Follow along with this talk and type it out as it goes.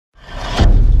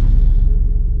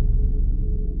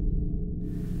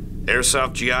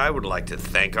Airsoft GI would like to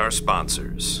thank our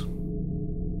sponsors.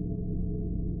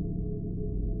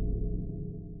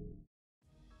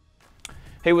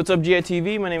 Hey, what's up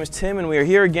GITV? My name is Tim and we are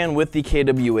here again with the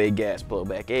KWA gas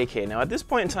blowback AK. Now at this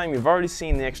point in time, you've already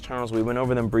seen the externals. We went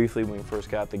over them briefly when we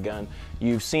first got the gun.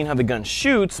 You've seen how the gun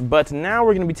shoots, but now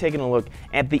we're going to be taking a look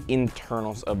at the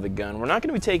internals of the gun. We're not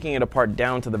going to be taking it apart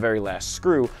down to the very last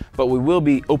screw, but we will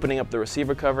be opening up the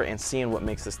receiver cover and seeing what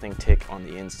makes this thing tick on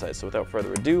the inside. So without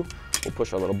further ado, we'll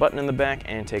push our little button in the back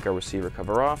and take our receiver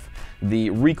cover off. The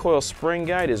recoil spring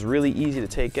guide is really easy to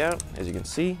take out, as you can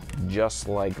see, just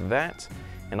like that.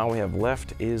 And all we have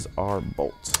left is our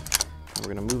bolt. And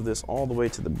we're gonna move this all the way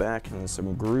to the back, and there's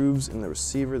some grooves in the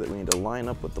receiver that we need to line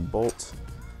up with the bolt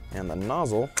and the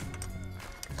nozzle,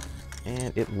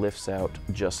 and it lifts out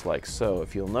just like so.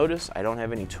 If you'll notice, I don't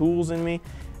have any tools in me,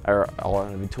 or I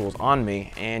don't have any tools on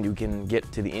me, and you can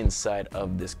get to the inside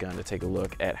of this gun to take a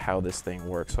look at how this thing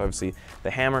works. So obviously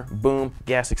the hammer, boom,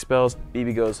 gas expels,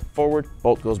 BB goes forward,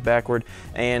 bolt goes backward,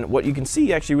 and what you can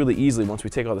see actually really easily once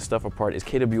we take all the stuff apart is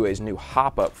KWA's new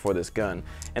hop-up for this gun.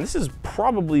 And this is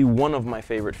probably one of my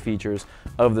favorite features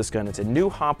of this gun. It's a new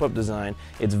hop-up design.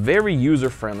 It's very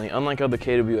user-friendly, unlike other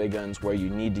KWA guns where you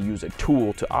need to use a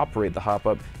tool to operate the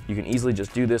hop-up. You can easily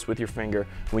just do this with your finger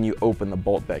when you open the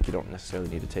bolt back. You don't necessarily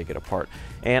need to take it apart.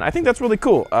 And I think that's really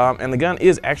cool. And the gun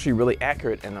is actually really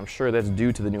accurate, and I'm sure that's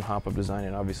due to the new hop-up design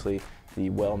and obviously the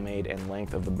well-made and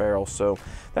length of the barrel. So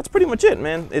that's pretty much it,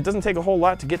 man. It doesn't take a whole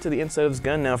lot to get to the inside of this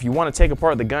gun. Now, if you want to take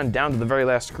apart the gun down to the very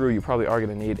last screw, you probably are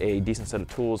going to need a decent set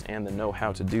of tools and the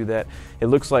know-how to do that. It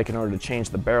looks like in order to change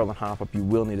the barrel and hop-up, you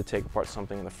will need to take apart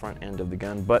something in the front end of the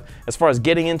gun. But as far as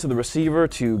getting into the receiver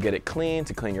to get it clean,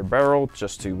 to clean your barrel,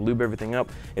 just to lube everything up,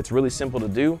 it's really simple to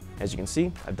do. As you can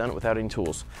see, I've done it without any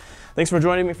tools. Thanks for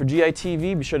joining me for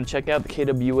GITV. Be sure to check out the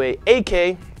KWA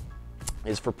AK.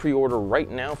 Is for pre-order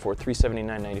right now for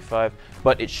 $379.95,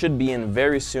 but it should be in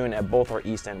very soon at both our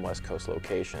East and West Coast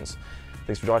locations.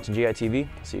 Thanks for watching GITV.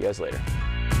 I'll see you guys later.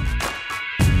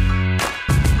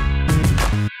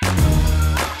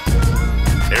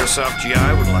 Airsoft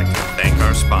GI would like to thank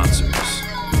our sponsors.